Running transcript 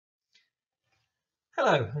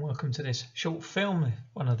Hello and welcome to this short film,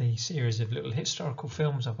 one of the series of little historical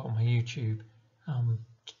films I've got on my YouTube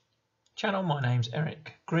channel. My name's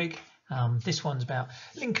Eric Grigg. This one's about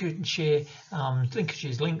Lincolnshire,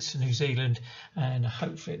 Lincolnshire's links to New Zealand, and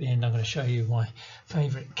hopefully at the end I'm going to show you my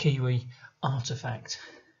favourite Kiwi artefact.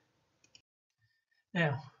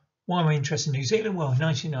 Now, why am I interested in New Zealand? Well, in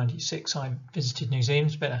 1996 I visited New Zealand,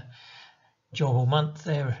 spent a enjoyable month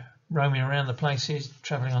there, roaming around the places,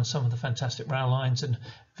 travelling on some of the fantastic rail lines and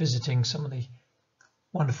visiting some of the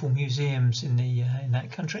wonderful museums in that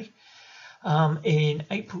country. In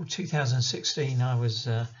April 2016 I was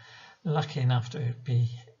lucky enough to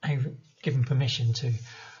be given permission to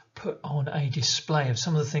put on a display of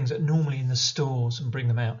some of the things that are normally in the stores and bring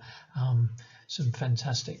them out. Some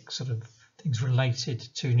fantastic sort of things related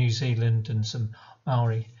to New Zealand and some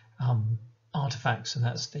Maori artefacts, and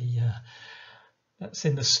that's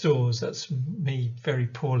in the stores. That's me very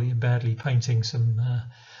poorly and badly painting some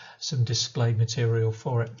display material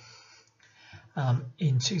for it.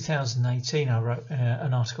 In 2018 I wrote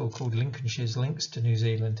an article called Lincolnshire's Links to New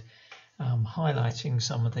Zealand, highlighting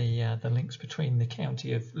some of the links between the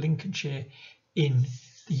county of Lincolnshire in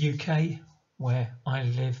the UK, where I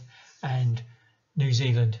live, and New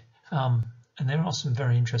Zealand. And there are some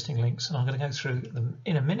very interesting links, and I'm going to go through them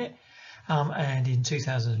in a minute. And in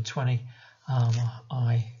 2020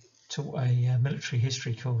 I taught a military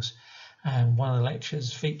history course, and one of the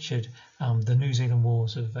lectures featured the New Zealand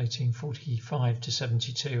Wars of 1845 to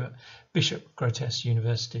 72 at Bishop Grotesque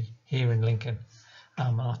University here in Lincoln.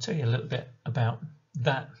 And I'll tell you a little bit about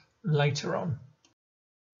that later on.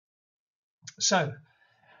 So,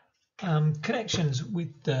 connections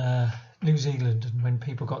with New Zealand, and when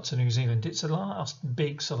people got to New Zealand, it's the last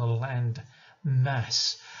big sort of land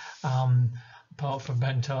mass, apart from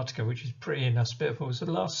Antarctica, which is pretty inhospitable. It's the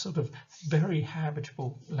last sort of very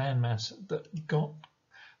habitable landmass that got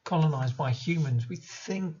colonised by humans. We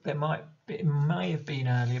think it may have been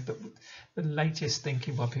earlier, but the latest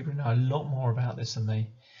thinking by people who know a lot more about this than me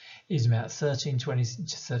is about 1320 to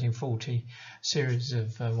 1340, series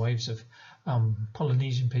of waves of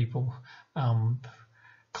Polynesian people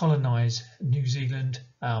colonise New Zealand,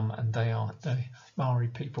 and they are the Maori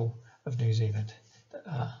people of New Zealand that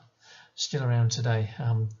are still around today.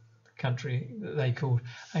 The country that they called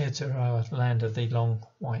Aotearoa, land of the long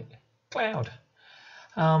white cloud.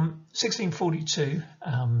 1642,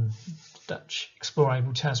 Dutch explorer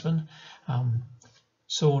Abel Tasman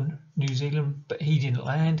saw New Zealand, but he didn't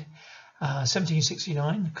land.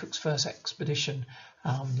 1769, Cook's first expedition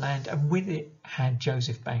land, and with it had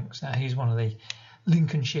Joseph Banks. Now he's one of the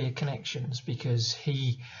Lincolnshire connections, because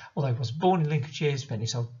he, although he was born in Lincolnshire, spent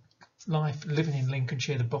his whole life living in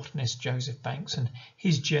Lincolnshire, the botanist Joseph Banks, and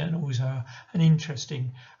his journals are an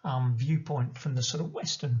interesting viewpoint from the sort of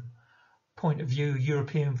Western point of view,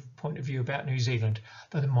 European point of view about New Zealand,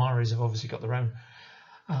 though the Maoris have obviously got their own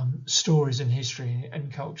stories and history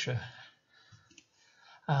and culture.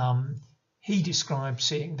 He described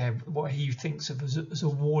seeing there what he thinks of as a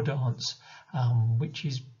war dance, which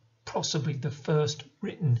is possibly the first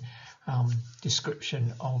written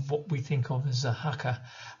description of what we think of as a haka.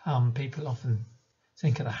 People often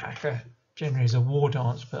think of the haka generally as a war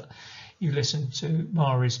dance, but you listen to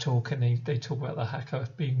Maoris talk and they talk about the haka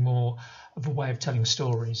being more of a way of telling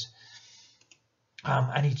stories.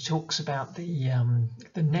 And he talks about the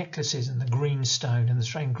necklaces and the greenstone and the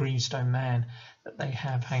strange greenstone man that they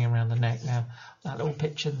have hanging around the neck. Now, that little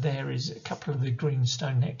picture there is a couple of the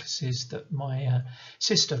greenstone necklaces that my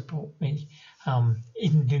sister brought me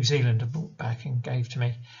in New Zealand, brought back and gave to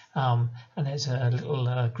me. And there's a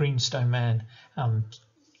little greenstone man,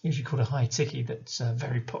 usually called a high tiki, that's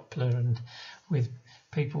very popular and with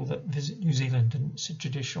people that visit New Zealand, and it's a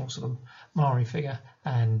traditional sort of Maori figure.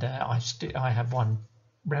 And I have one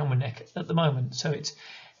round my neck at the moment, so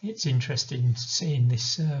it's interesting seeing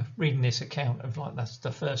this, reading this account of like that's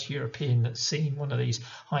the first European that's seen one of these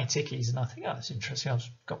high tikis, and I think, oh, that's interesting. I've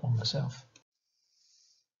got one myself.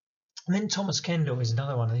 And then Thomas Kendall is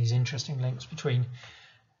another one of these interesting links between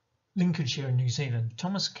Lincolnshire and New Zealand.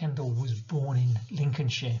 Thomas Kendall was born in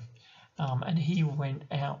Lincolnshire, and he went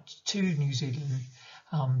out to New Zealand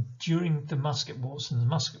during the Musket Wars, and the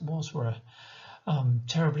Musket Wars were a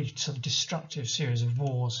terribly sort of destructive series of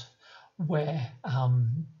wars where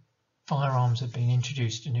firearms had been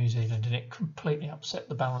introduced to New Zealand, and it completely upset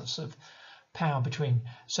the balance of power between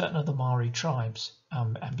certain of the Maori tribes.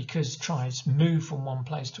 And because tribes moved from one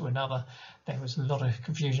place to another, there was a lot of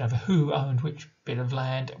confusion over who owned which bit of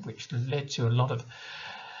land, which led to a lot of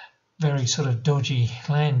very sort of dodgy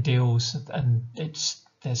land deals, and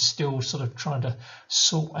they're still sort of trying to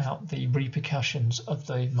sort out the repercussions of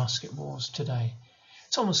the Musket Wars today.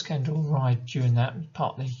 Thomas Kendall arrived during that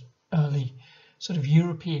partly early sort of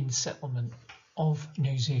European settlement of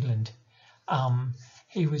New Zealand.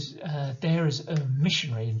 He was there as a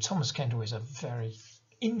missionary, and Thomas Kendall is a very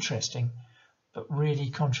interesting but really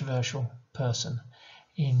controversial person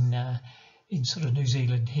in sort of New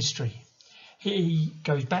Zealand history. He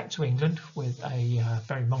goes back to England with a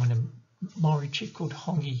very minor Maori chief called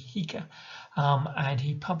Wahaika, and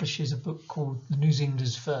he publishes a book called The New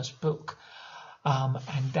Zealander's First Book,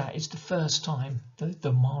 and that is the first time that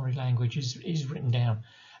the Maori language is written down.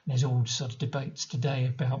 And there's all sort of debates today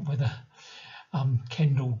about whether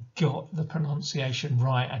Kendall got the pronunciation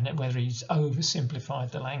right and whether he's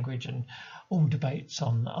oversimplified the language, and all debates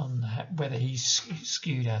on whether he's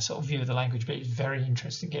skewed our sort of view of the language. But it's very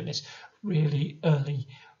interesting getting this really early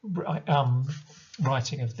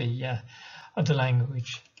writing of the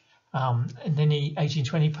language. And then he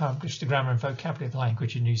 1820 published the Grammar and Vocabulary of the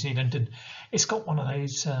Language in New Zealand, and it's got one of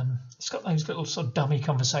those it's got those little sort of dummy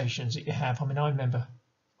conversations that you have. I mean, I remember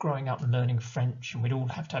growing up and learning French, and we'd all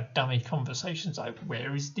have to have dummy conversations like,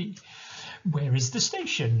 where is the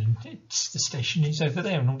station, and the station is over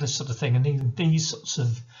there, and all this sort of thing. And these sorts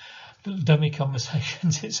of dummy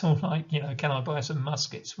conversations, it's all like, you know, can I buy some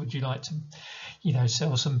muskets, would you like to, you know,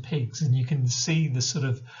 sell some pigs? And you can see the sort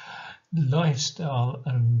of lifestyle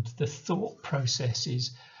and the thought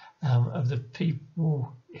processes of the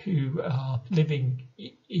people who are living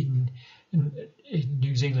in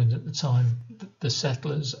New Zealand at the time, the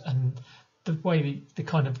settlers, and the way the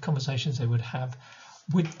kind of conversations they would have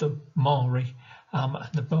with the Maori, and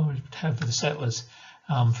the Maori would have with the settlers,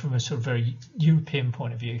 from a sort of very European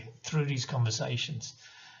point of view through these conversations.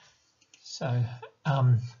 So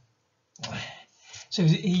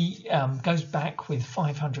he goes back with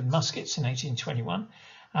 500 muskets in 1821.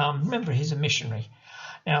 Remember, he's a missionary.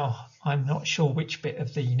 Now, I'm not sure which bit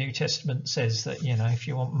of the New Testament says that, you know, if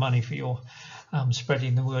you want money for your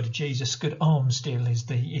spreading the word of Jesus, good alms deal is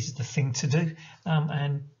the thing to do.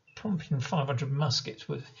 And pumping 500 muskets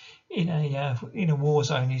in a war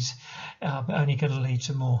zone is only going to lead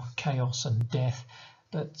to more chaos and death.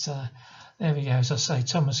 But there we go. As I say,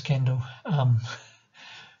 Thomas Kendall,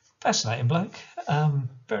 fascinating bloke,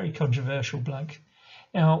 very controversial bloke.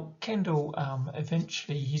 Now, Kendall,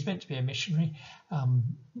 eventually, he's meant to be a missionary,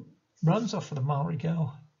 runs off with a Maori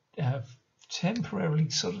girl, temporarily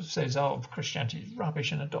sort of says, oh, Christianity is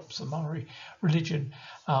rubbish, and adopts the Maori religion,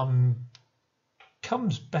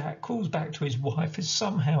 comes back, calls back to his wife, is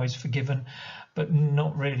somehow is forgiven, but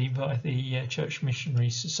not really by the Church Missionary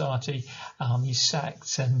Society. He's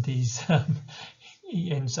sacked, and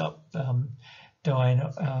he ends up dying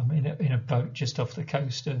in a boat just off the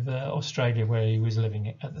coast of Australia, where he was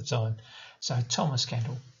living at the time. So Thomas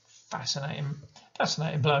Kendall,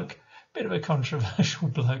 fascinating bloke, bit of a controversial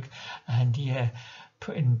bloke, and yeah,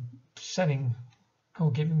 selling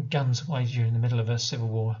or giving guns away during the middle of a civil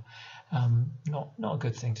war, not a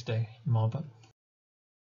good thing to do in my book.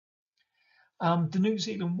 The New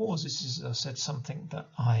Zealand Wars. This is, as I said, something that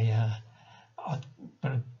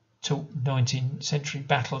when I taught 19th century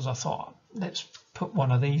battles, I thought, let's put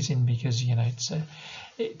one of these in, because, you know,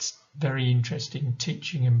 it's very interesting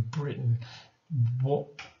teaching in Britain what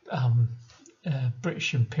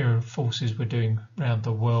British imperial forces were doing around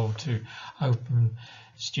the world to open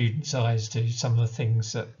students' eyes to some of the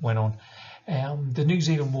things that went on. The New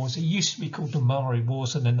Zealand Wars, it used to be called the Maori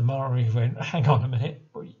Wars, and then the Maori went, hang on a minute,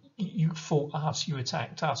 you fought us, you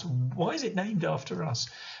attacked us, why is it named after us?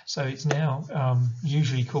 So it's now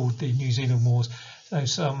usually called the New Zealand Wars. So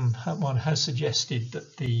someone has suggested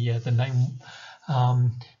that the name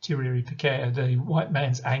Tiriri Pekea, the white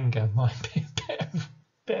man's anger, might be a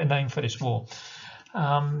better name for this war.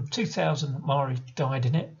 2,000 Maori died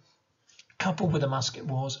in it, coupled with the musket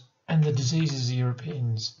wars and the diseases the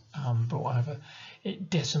Europeans brought over. It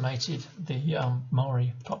decimated the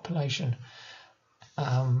Maori population.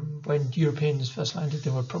 When Europeans first landed,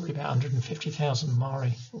 there were probably about 150,000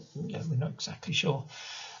 Maori. Yeah, we're not exactly sure.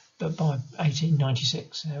 But by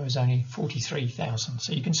 1896, there was only 43,000.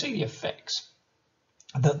 So you can see the effects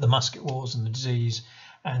that the musket wars and the disease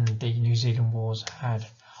and the New Zealand Wars had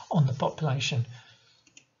on the population.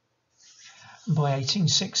 By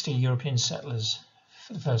 1860, European settlers,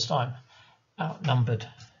 for the first time, outnumbered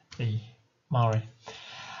the Maori.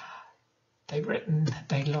 They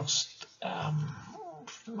lost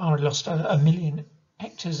Maori lost 1 million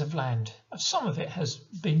hectares of land. Some of it has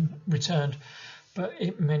been returned, but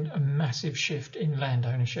it meant a massive shift in land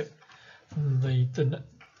ownership from the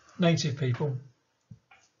native people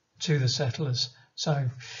to the settlers. So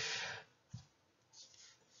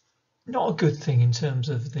not a good thing in terms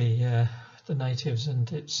of the natives,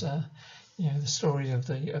 and it's the stories of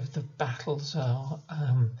the battles are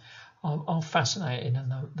fascinating,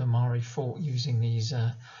 and the Maori fought using these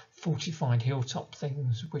fortified hilltop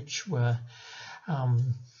things, which were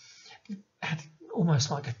had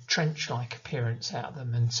almost like a trench-like appearance out of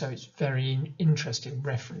them, and so it's very interesting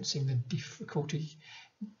referencing the difficulty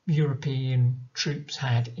European troops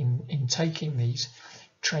had in taking these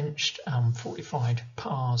trenched fortified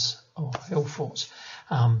pas or hill forts,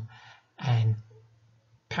 and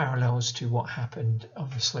parallels to what happened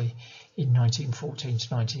obviously in 1914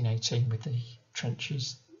 to 1918 with the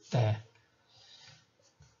trenches there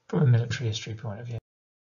from a military history point of view.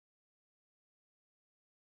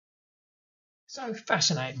 So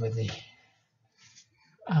fascinated with the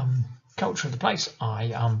culture of the place,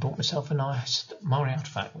 I bought myself a nice Maori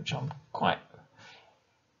artifact, which I'm quite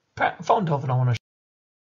fond of, and I want to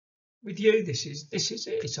share with you. This is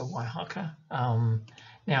it. It's a Wahaika.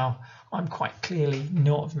 Now, I'm quite clearly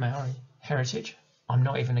not of Maori heritage. I'm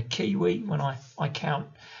not even a Kiwi when I count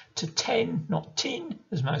to 10, not 10,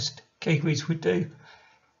 as most Kiwis would do.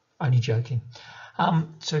 Only joking.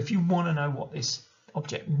 So if you want to know what this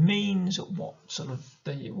object means, or what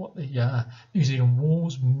the New Zealand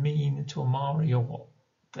wars mean to a Maori, or what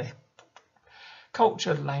their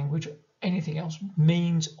culture, language, anything else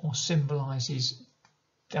means or symbolises,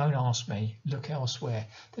 don't ask me, look elsewhere.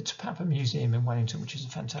 The Te Papa Museum in Wellington, which is a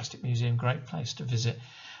fantastic museum, great place to visit,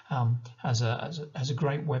 has a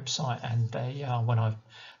great website, and they when I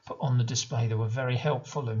put on the display, they were very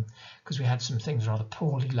helpful, because we had some things rather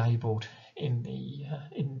poorly labelled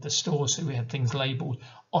in the store, so we had things labelled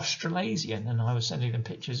Australasian, and I was sending them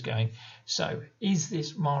pictures going, so is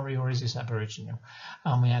this Maori or is this Aboriginal?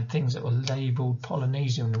 We had things that were labelled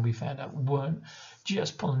Polynesian, and we found out weren't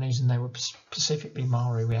just Polynesian, they were specifically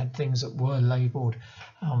Maori. We had things that were labelled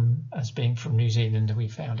as being from New Zealand, and we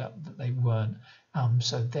found out that they weren't.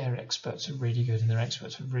 So their experts are really good, and their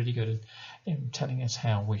experts are really good in telling us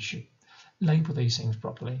how we should label these things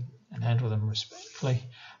properly and handle them respectfully.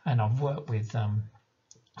 And I've worked with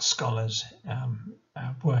scholars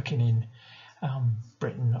working in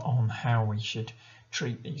Britain on how we should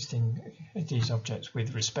treat these objects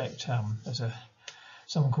with respect. There's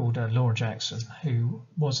someone called Laura Jackson, who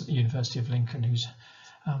was at the University of Lincoln, who's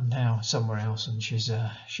now somewhere else, and she's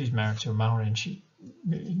married to a Maori, and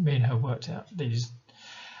me and her worked out these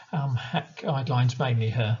guidelines, mainly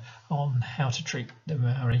her, on how to treat the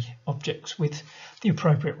Maori objects with the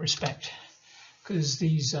appropriate respect, because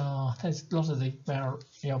there's a lot of the Maori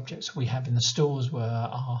objects we have in the stores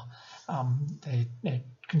they're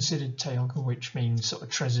considered teoga, which means sort of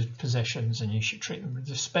treasured possessions, and you should treat them with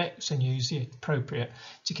respect and use the appropriate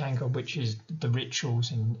tikanga, which is the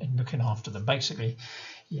rituals in looking after them. Basically,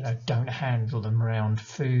 don't handle them around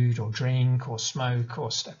food or drink or smoke or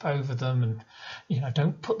step over them, and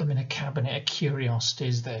don't put them in a cabinet of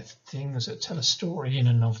curiosities. They're things that tell a story in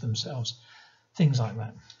and of themselves, things like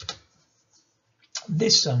that.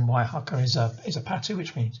 This Wahaika is a patu,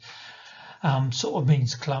 which means sort of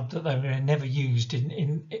means club, that they were never used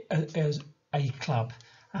as a club.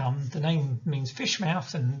 The name means fish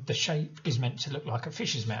mouth, and the shape is meant to look like a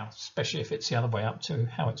fish's mouth, especially if it's the other way up to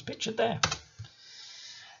how it's pictured there.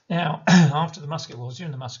 Now, after the musket wars,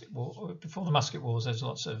 before the musket wars, there's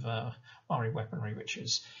lots of Maori weaponry which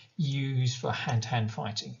is used for hand-to-hand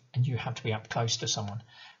fighting, and you have to be up close to someone.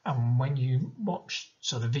 And when you watch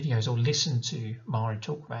sort of videos or listen to Maori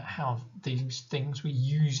talk about how these things were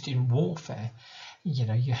used in warfare,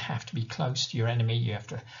 you have to be close to your enemy. You have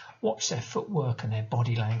to watch their footwork and their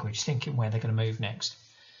body language, thinking where they're going to move next.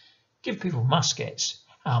 Give people muskets,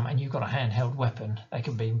 and you've got a handheld weapon. They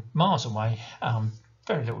can be miles away.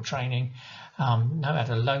 Very little training, know how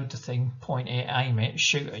to load the thing, point it, aim it,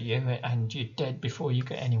 shoot at you, and you're dead before you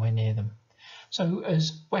get anywhere near them. So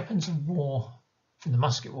as weapons of war from the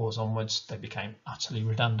musket wars onwards, they became utterly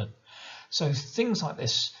redundant. So things like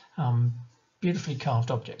this, beautifully carved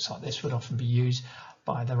objects like this, would often be used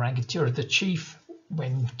by the rangatira, the chief,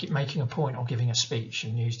 when making a point or giving a speech,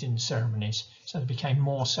 and used in ceremonies. So they became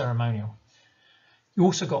more ceremonial. You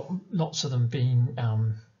also got lots of them being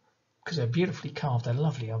because they're beautifully carved, they're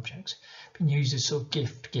lovely objects, been used as sort of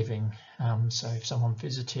gift giving. So if someone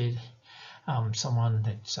visited someone,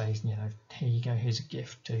 they'd say, here you go, here's a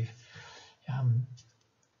gift to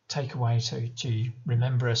take away to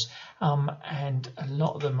remember us. And a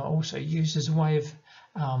lot of them are also used as a way of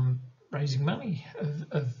raising money,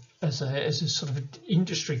 as a sort of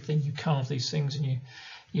industry thing. You carve these things and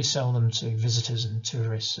you sell them to visitors and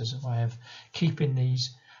tourists as a way of keeping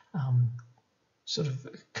these sort of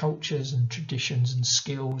cultures and traditions and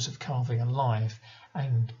skills of carving alive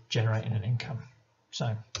and generating an income.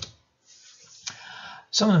 So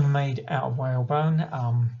Some of them are made out of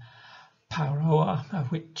whalebone, Paroa,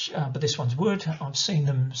 but this one's wood. I've seen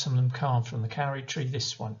them, some of them carved from the kauri tree.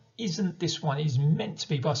 This one isn't. This one is meant to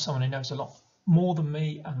be by someone who knows a lot more than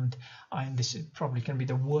me, and this is probably going to be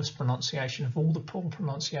the worst pronunciation of all the poor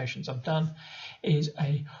pronunciations I've done, is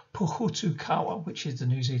a Puhutu kawa, which is the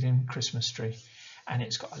New Zealand Christmas tree, and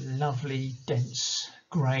it's got a lovely dense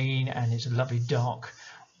grain, and it's a lovely dark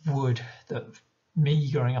wood that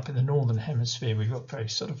me growing up in the northern hemisphere, we've got very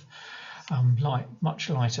sort of much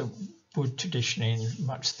lighter wood traditionally and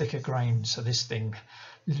much thicker grain, so this thing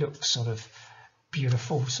looks sort of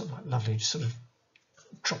beautiful, sort of like lovely sort of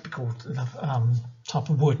tropical type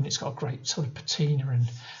of wood, and it's got a great sort of patina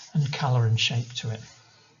and colour and shape to it.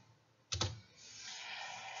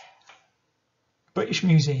 British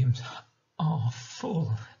museums are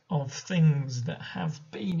full of things that have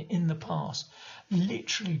been in the past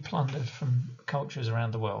literally plundered from cultures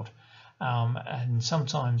around the world, and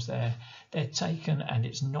sometimes they're taken and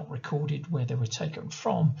it's not recorded where they were taken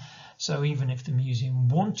from, so even if the museum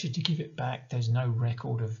wanted to give it back, there's no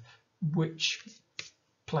record of which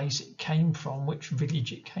place it came from, which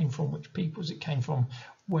village it came from, which peoples it came from,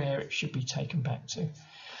 where it should be taken back to.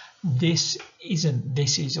 This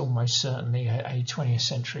is almost certainly a 20th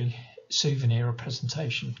century souvenir or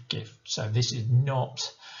presentation gift, so this is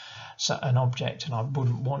not an object, and I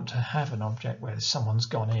wouldn't want to have an object where someone's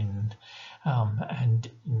gone in and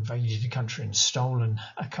invaded a country and stolen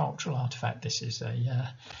a cultural artifact. This is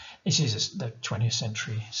the 20th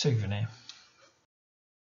century souvenir.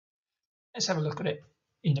 Let's have a look at it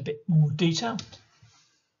in a bit more detail.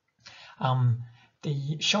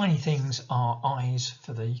 The shiny things are eyes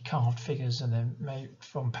for the carved figures, and they're made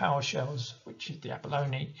from power shells, which is the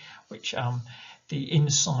abalone, which the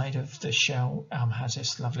inside of the shell has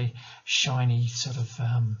this lovely shiny sort of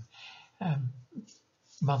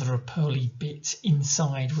mother of pearly bits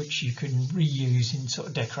inside, which you can reuse in sort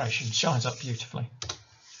of decoration. Shines up beautifully.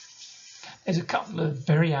 There's a couple of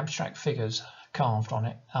very abstract figures carved on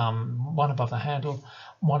it, one above the handle,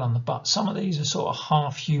 one on the butt. Some of these are sort of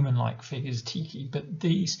half human-like figures, tiki, but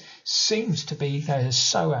these seems to be, they're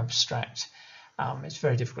so abstract, it's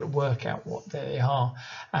very difficult to work out what they are.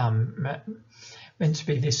 Meant to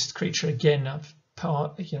be this creature again,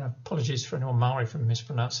 apologies for anyone Maori for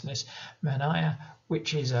mispronouncing this, Manaya,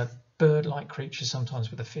 which is a bird-like creature, sometimes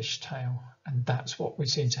with a fish tail, and that's what we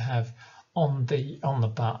seem to have on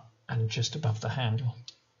the butt and just above the handle.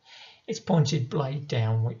 It's pointed blade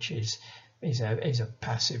down, which is a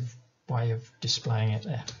passive way of displaying it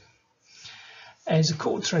there. There's a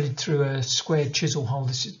cord threaded through a squared chisel hole.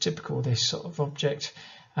 This is typical of this sort of object,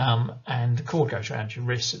 and the cord goes around your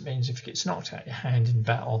wrist. It means if it gets knocked out your hand in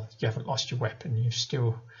battle, you haven't lost your weapon, you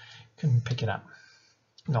still can pick it up.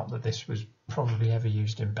 Not that this was probably ever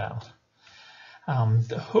used in battle.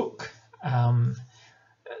 The hook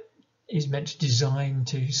is meant to design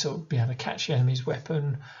to sort of be able to catch the enemy's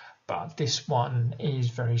weapon, but this one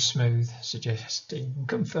is very smooth, suggesting,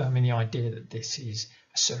 confirming the idea that this is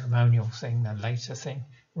a ceremonial thing, a later thing,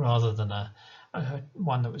 rather than a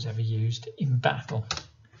one that was ever used in battle.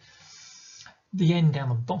 The end down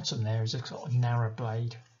the bottom there is a sort of narrow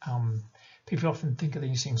blade. People often think of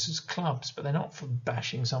these things as clubs, but they're not for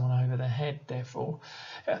bashing someone over the head. Therefore,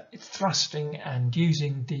 it's thrusting and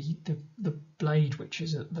using the blade, which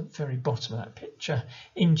is at the very bottom of that picture,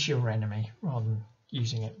 into your enemy, rather than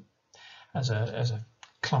using it as a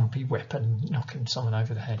clumpy weapon knocking someone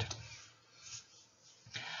over the head.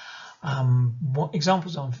 What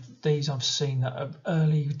examples of these I've seen that are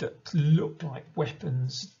early that look like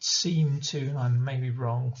weapons seem to, and I may be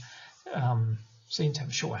wrong, seem to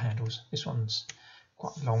have short handles. This one's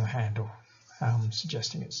quite a long handle,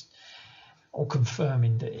 suggesting it's, or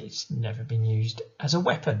confirming that it's never been used as a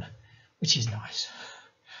weapon, which is nice.